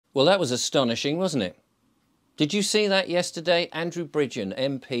Well, that was astonishing, wasn't it? Did you see that yesterday? Andrew Bridgen,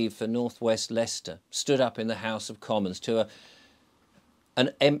 MP for North West Leicester, stood up in the House of Commons to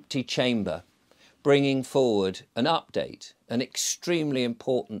an empty chamber, bringing forward an update, an extremely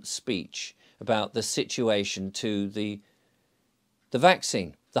important speech about the situation to the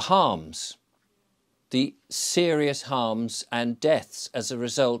vaccine, the harms, the serious harms and deaths as a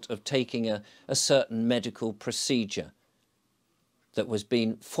result of taking a certain medical procedure that was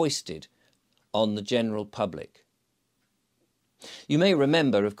being foisted on the general public. You may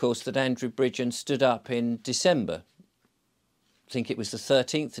remember, of course, that Andrew Bridgen stood up in December. I think it was the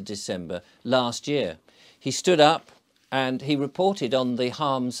 13th of December last year. He stood up and he reported on the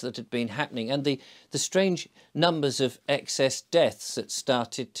harms that had been happening and the strange numbers of excess deaths that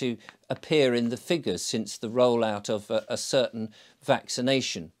started to appear in the figures since the rollout of a certain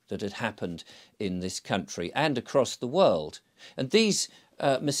vaccination that had happened in this country and across the world. And these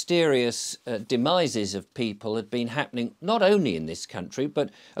mysterious demises of people had been happening not only in this country but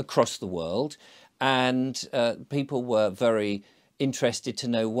across the world, and people were very interested to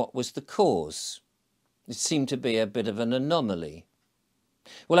know what was the cause. It seemed to be a bit of an anomaly.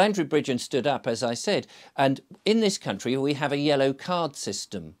 Well, Andrew Bridgen stood up, as I said, and in this country we have a yellow card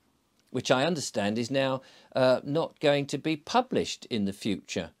system, which I understand is now not going to be published in the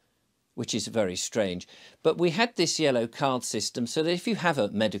future, which is very strange. But we had this yellow card system so that if you have a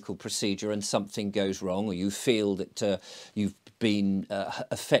medical procedure and something goes wrong, or you feel that you've been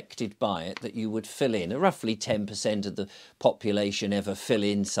affected by it, that you would fill in. Roughly 10% of the population ever fill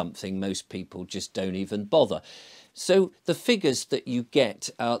in something. Most people just don't even bother. So the figures that you get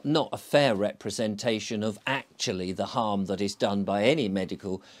are not a fair representation of actually the harm that is done by any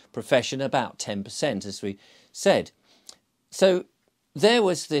medical profession, about 10%, as we said. So there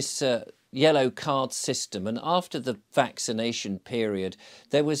was this yellow card system, and after the vaccination period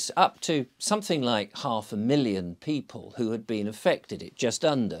there was up to something like 500,000 people who had been affected, it just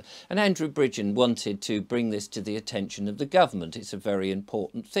under. And Andrew Bridgen wanted to bring this to the attention of the government. It's a very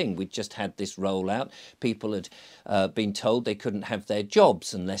important thing. We'd just had this rollout. People had been told they couldn't have their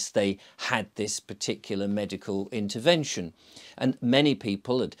jobs unless they had this particular medical intervention. And many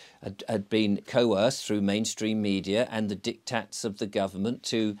people had been coerced through mainstream media and the diktats of the government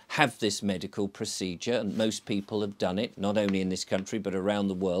to have this medical procedure, and most people have done it, not only in this country but around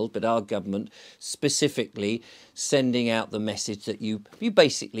the world. But our government specifically sending out the message that you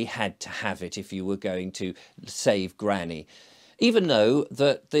basically had to have it if you were going to save Granny. Even though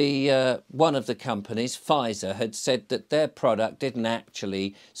that one of the companies, Pfizer, had said that their product didn't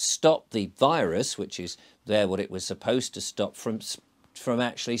actually stop the virus, which is what it was supposed to stop from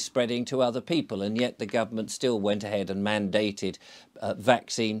actually spreading to other people, and yet the government still went ahead and mandated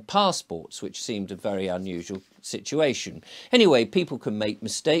vaccine passports, which seemed a very unusual situation. Anyway, people can make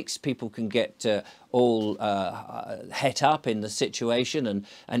mistakes, people can get all het up in the situation,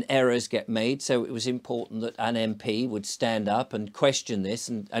 and errors get made. So it was important that an MP would stand up and question this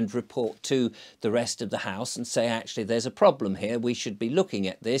and report to the rest of the House and say, actually, there's a problem here, we should be looking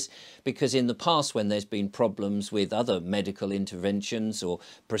at this, because in the past when there's been problems with other medical interventions or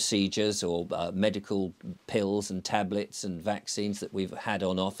procedures or medical pills and tablets and vaccines that we've had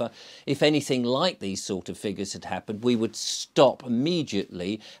on offer, if anything like these sort of figures had happened, we would stop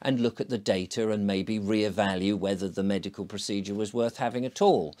immediately and look at the data and maybe reevaluate whether the medical procedure was worth having at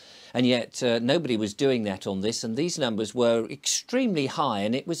all. And yet nobody was doing that on this, and these numbers were extremely high,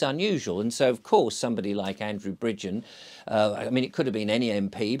 and it was unusual. And so, of course, somebody like Andrew Bridgen, I mean, it could have been any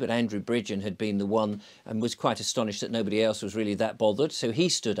MP, but Andrew Bridgen had been the one and was quite astonished that nobody else was really that bothered. So he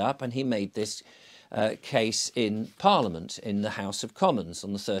stood up and he made this case in Parliament, in the House of Commons,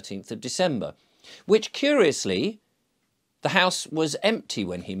 on the 13th of December, which, curiously, the House was empty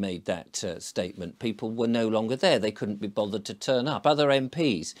when he made that statement. People were no longer there. They couldn't be bothered to turn up. Other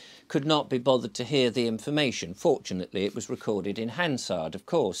MPs could not be bothered to hear the information. Fortunately, it was recorded in Hansard, of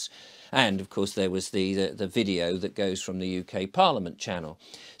course. And, of course, there was the video that goes from the UK Parliament channel.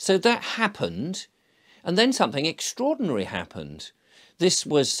 So that happened, and then something extraordinary happened. This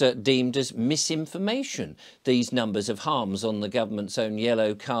was deemed as misinformation. These numbers of harms on the government's own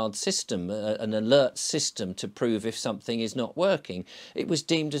yellow card system, an alert system to prove if something is not working, it was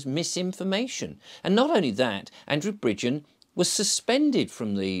deemed as misinformation. And not only that, Andrew Bridgen was suspended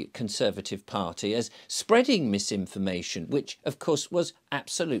from the Conservative Party as spreading misinformation, which, of course, was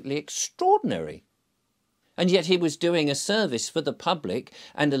absolutely extraordinary. And yet he was doing a service for the public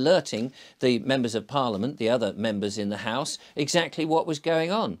and alerting the members of Parliament, the other members in the House, exactly what was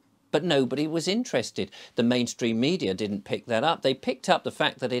going on. But nobody was interested. The mainstream media didn't pick that up. They picked up the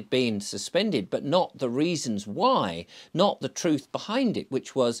fact that it had been suspended, but not the reasons why, not the truth behind it,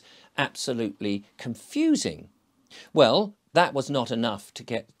 which was absolutely confusing. Well, that was not enough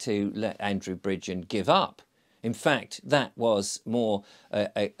to let Andrew Bridgen give up. In fact, that was more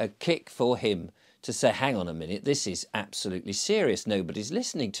a kick for him to say, hang on a minute, this is absolutely serious. Nobody's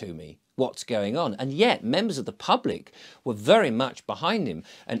listening to me. What's going on? And yet members of the public were very much behind him,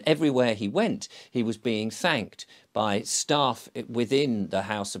 and everywhere he went he was being thanked by staff within the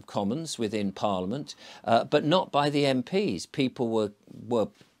House of Commons, within Parliament, but not by the MPs. People were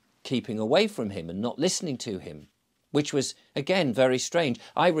keeping away from him and not listening to him, which was, again, very strange.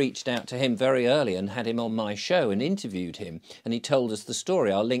 I reached out to him very early and had him on my show and interviewed him, and he told us the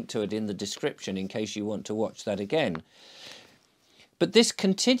story. I'll link to it in the description in case you want to watch that again. But this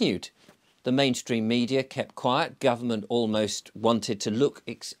continued. The mainstream media kept quiet. Government almost wanted to look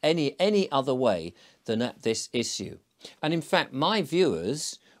any other way than at this issue. And in fact, my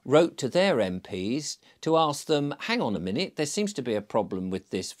viewers wrote to their MPs to ask them, hang on a minute, there seems to be a problem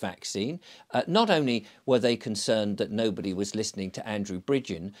with this vaccine. Not only were they concerned that nobody was listening to Andrew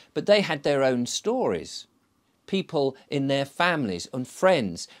Bridgen, but they had their own stories. People in their families and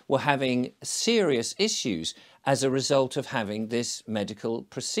friends were having serious issues as a result of having this medical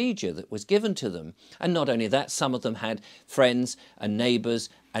procedure that was given to them. And not only that, some of them had friends and neighbours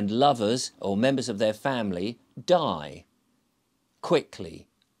and lovers or members of their family die quickly,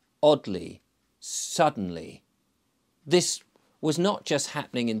 oddly, suddenly. This was not just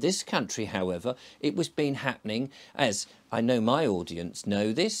happening in this country, however, it was been happening, as I know my audience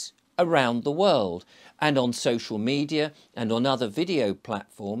know this, around the world. And on social media and on other video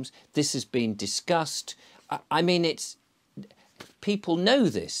platforms, this has been discussed. I mean, people know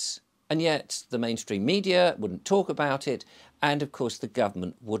this, and yet the mainstream media wouldn't talk about it, and of course the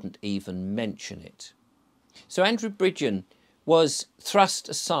government wouldn't even mention it. So Andrew Bridgen was thrust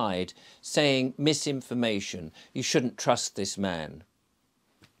aside, saying misinformation, you shouldn't trust this man.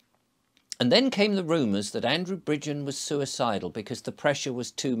 And then came the rumours that Andrew Bridgen was suicidal because the pressure was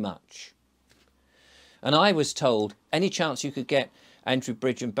too much. And I was told, any chance you could get Andrew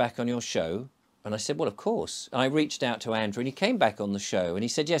Bridgen back on your show? And I said, well, of course. And I reached out to Andrew and he came back on the show and he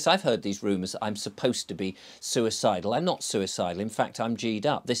said, yes, I've heard these rumours that I'm supposed to be suicidal. I'm not suicidal. In fact, I'm G'd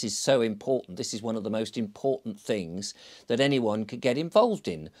up. This is so important. This is one of the most important things that anyone could get involved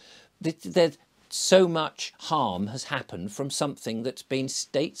in. So much harm has happened from something that's been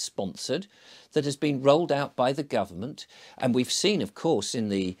state-sponsored, that has been rolled out by the government. And we've seen, of course, in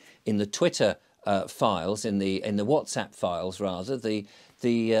the Twitter files, in the WhatsApp files, rather, the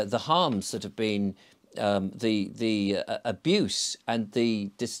harms that have been, the abuse and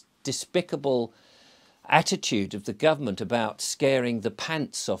the despicable attitude of the government about scaring the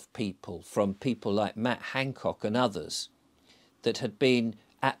pants off people, from people like Matt Hancock and others, that had been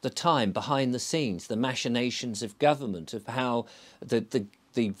at the time behind the scenes, the machinations of government, of how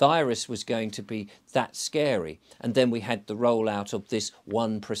the virus was going to be that scary. And then we had the rollout of this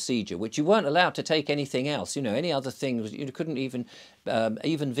one procedure, which you weren't allowed to take anything else. You know, any other thing, you couldn't even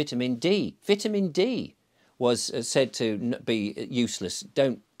vitamin D. Vitamin D was said to be useless.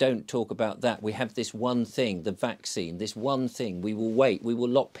 Don't talk about that. We have this one thing, the vaccine, this one thing. We will wait. We will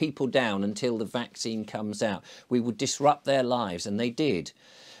lock people down until the vaccine comes out. We will disrupt their lives, and they did.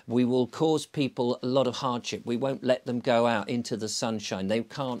 We will cause people a lot of hardship. We won't let them go out into the sunshine. They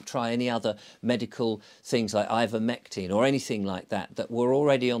can't try any other medical things like ivermectin or anything like that that were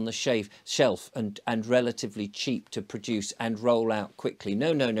already on the shelf and relatively cheap to produce and roll out quickly.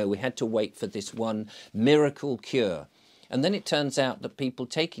 No, no, no. We had to wait for this one miracle cure. And then it turns out that people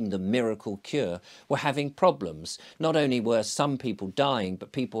taking the miracle cure were having problems. Not only were some people dying,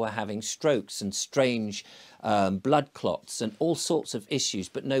 but people were having strokes and strange blood clots and all sorts of issues,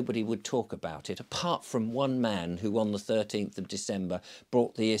 but nobody would talk about it, apart from one man who on the 13th of December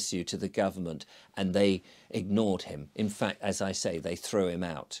brought the issue to the government, and they ignored him. In fact, as I say, they threw him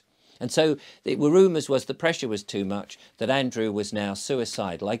out. And so the rumours was the pressure was too much, that Andrew was now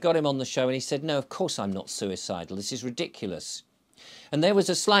suicidal. I got him on the show and he said, no, of course I'm not suicidal. This is ridiculous. And there was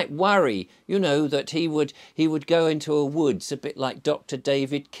a slight worry, you know, that he would go into a woods, a bit like Dr.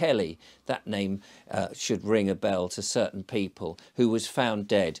 David Kelly. That name should ring a bell to certain people, who was found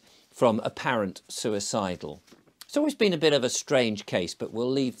dead from apparent suicidal. It's always been a bit of a strange case, but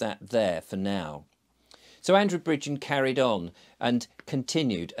we'll leave that there for now. So Andrew Bridgen carried on and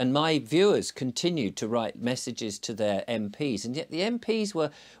continued, and my viewers continued to write messages to their MPs, and yet the MPs were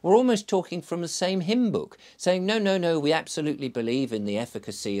almost talking from the same hymn book, saying, no, no, no, we absolutely believe in the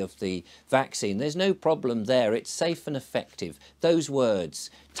efficacy of the vaccine. There's no problem there. It's safe and effective. Those words,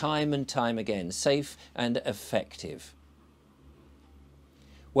 time and time again, safe and effective.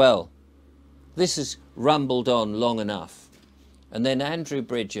 Well, this has rumbled on long enough. And then Andrew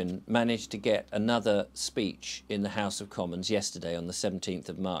Bridgen managed to get another speech in the House of Commons yesterday on the 17th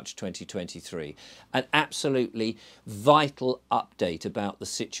of March 2023. An absolutely vital update about the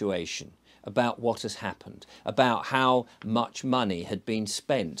situation, about what has happened, about how much money had been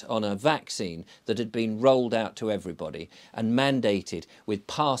spent on a vaccine that had been rolled out to everybody and mandated with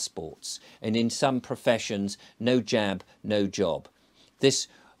passports, and in some professions, no jab, no job. This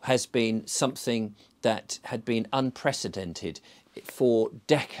has been something that had been unprecedented for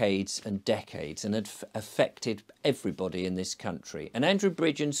decades and decades and had affected everybody in this country. And Andrew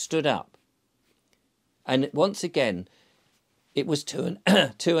Bridgen stood up. And once again, it was to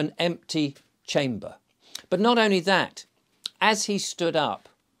an empty chamber. But not only that, as he stood up,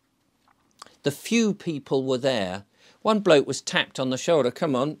 the few people were there. One bloke was tapped on the shoulder,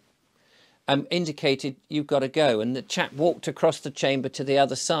 come on, indicated you've got to go. And the chap walked across the chamber to the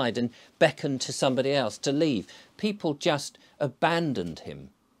other side and beckoned to somebody else to leave. People just abandoned him.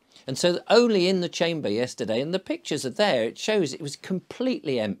 And so only in the chamber yesterday, and the pictures are there, it shows it was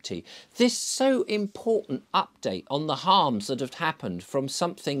completely empty. This so important update on the harms that had happened from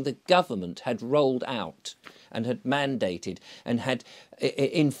something the government had rolled out and had mandated and had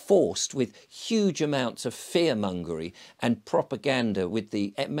enforced with huge amounts of fearmongery and propaganda with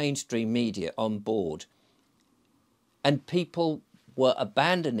the mainstream media on board. And people were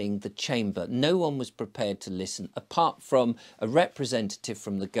abandoning the chamber. No one was prepared to listen, apart from a representative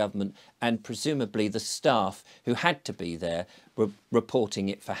from the government and presumably the staff who had to be there reporting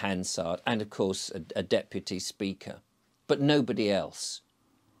it for Hansard, and of course a deputy speaker, but nobody else.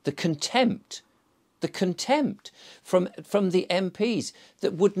 The contempt from the MPs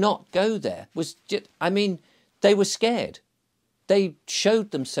that would not go there was just, I mean, they were scared. They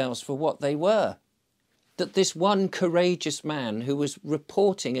showed themselves for what they were. That this one courageous man who was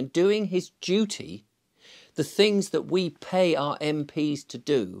reporting and doing his duty, the things that we pay our MPs to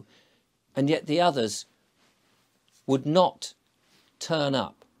do, and yet the others would not turn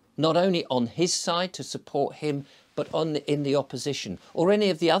up, not only on his side to support him, but in the opposition or any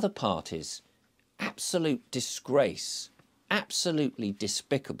of the other parties. Absolute disgrace, absolutely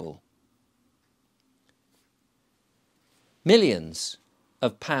despicable. Millions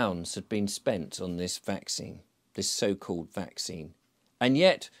of pounds had been spent on this vaccine, this so-called vaccine. And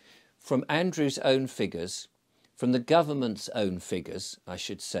yet, from Andrew's own figures, from the government's own figures, I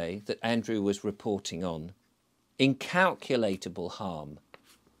should say, that Andrew was reporting on, incalculable harm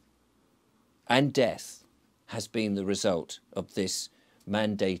and death has been the result of this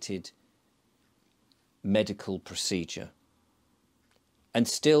mandated medical procedure. And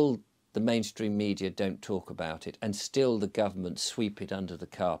still the mainstream media don't talk about it, and still the government sweep it under the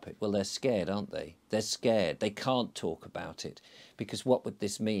carpet. Well, they're scared, aren't they? They're scared. They can't talk about it, because what would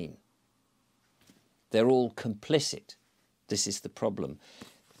this mean? They're all complicit. This is the problem.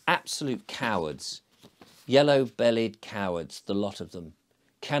 Absolute cowards, yellow-bellied cowards, the lot of them,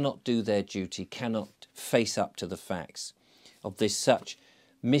 cannot do their duty, cannot face up to the facts of this such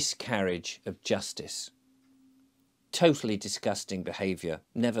miscarriage of justice. Totally disgusting behaviour.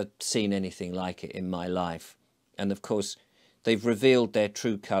 Never seen anything like it in my life. And of course, they've revealed their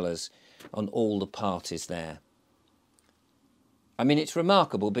true colours on all the parties there. I mean, it's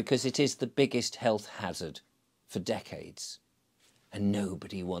remarkable because it is the biggest health hazard for decades. And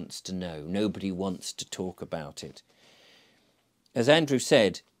nobody wants to know. Nobody wants to talk about it. As Andrew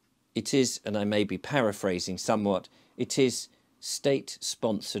said, it is, and I may be paraphrasing somewhat, it is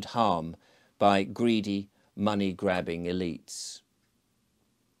state-sponsored harm by greedy, money-grabbing elites.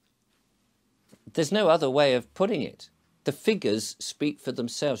 There's no other way of putting it. The figures speak for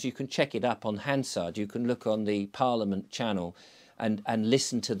themselves. You can check it up on Hansard. You can look on the Parliament channel and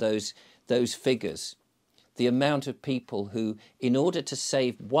listen to those figures. The amount of people who, in order to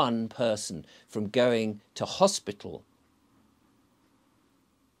save one person from going to hospital,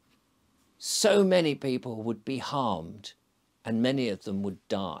 so many people would be harmed and many of them would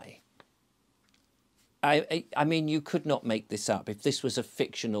die. I mean, you could not make this up. If this was a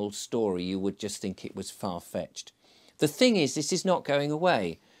fictional story, you would just think it was far-fetched. The thing is, this is not going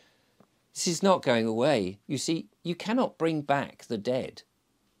away. This is not going away. You see, you cannot bring back the dead.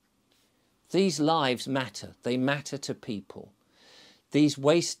 These lives matter. They matter to people. These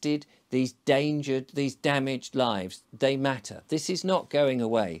wasted, these endangered, these damaged lives, they matter. This is not going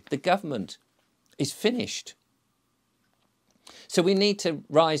away. The government is finished. So we need to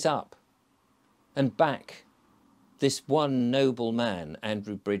rise up and back this one noble man,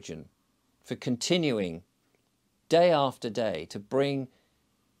 Andrew Bridgen, for continuing day after day to bring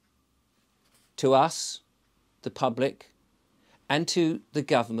to us, the public, and to the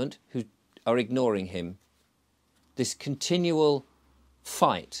government who are ignoring him, this continual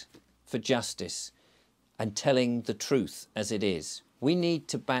fight for justice and telling the truth as it is. We need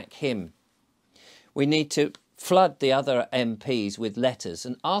to back him. We need to flood the other MPs with letters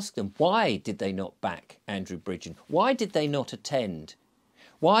and ask them, why did they not back Andrew Bridgen? Why did they not attend?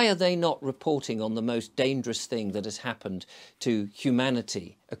 Why are they not reporting on the most dangerous thing that has happened to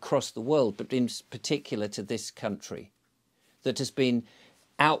humanity across the world, but in particular to this country, that has been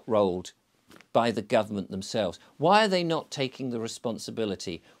outrolled by the government themselves? Why are they not taking the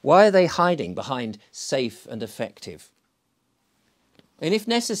responsibility? Why are they hiding behind safe and effective? And if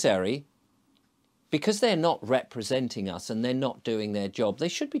necessary, because they're not representing us and they're not doing their job, they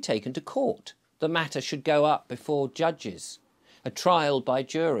should be taken to court. The matter should go up before judges, a trial by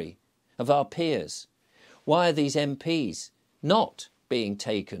jury of our peers. Why are these MPs not being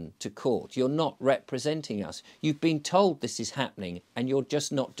taken to court? You're not representing us. You've been told this is happening and you're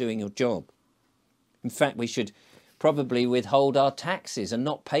just not doing your job. In fact, we should probably withhold our taxes and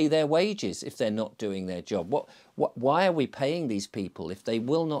not pay their wages if they're not doing their job. Why are we paying these people if they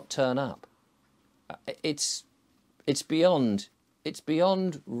will not turn up? It's beyond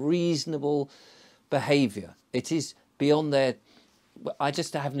reasonable behaviour. It is beyond their. I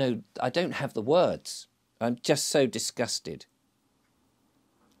don't have the words. I'm just so disgusted.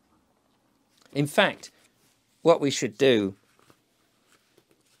 In fact, what we should do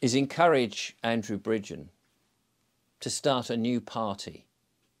is encourage Andrew Bridgen to start a new party,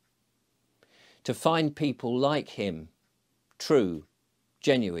 to find people like him, true,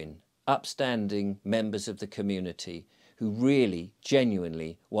 genuine, upstanding members of the community who really,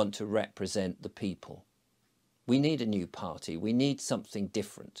 genuinely want to represent the people. We need a new party. We need something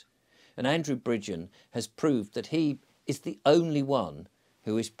different. And Andrew Bridgen has proved that he is the only one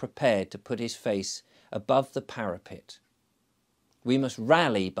who is prepared to put his face above the parapet. We must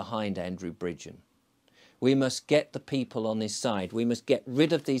rally behind Andrew Bridgen. We must get the people on his side. We must get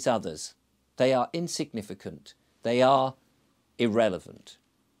rid of these others. They are insignificant. They are irrelevant.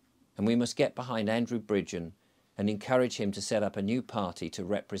 And we must get behind Andrew Bridgen and encourage him to set up a new party to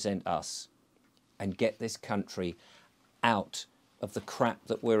represent us and get this country out of the crap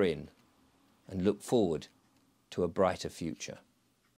that we're in and look forward to a brighter future.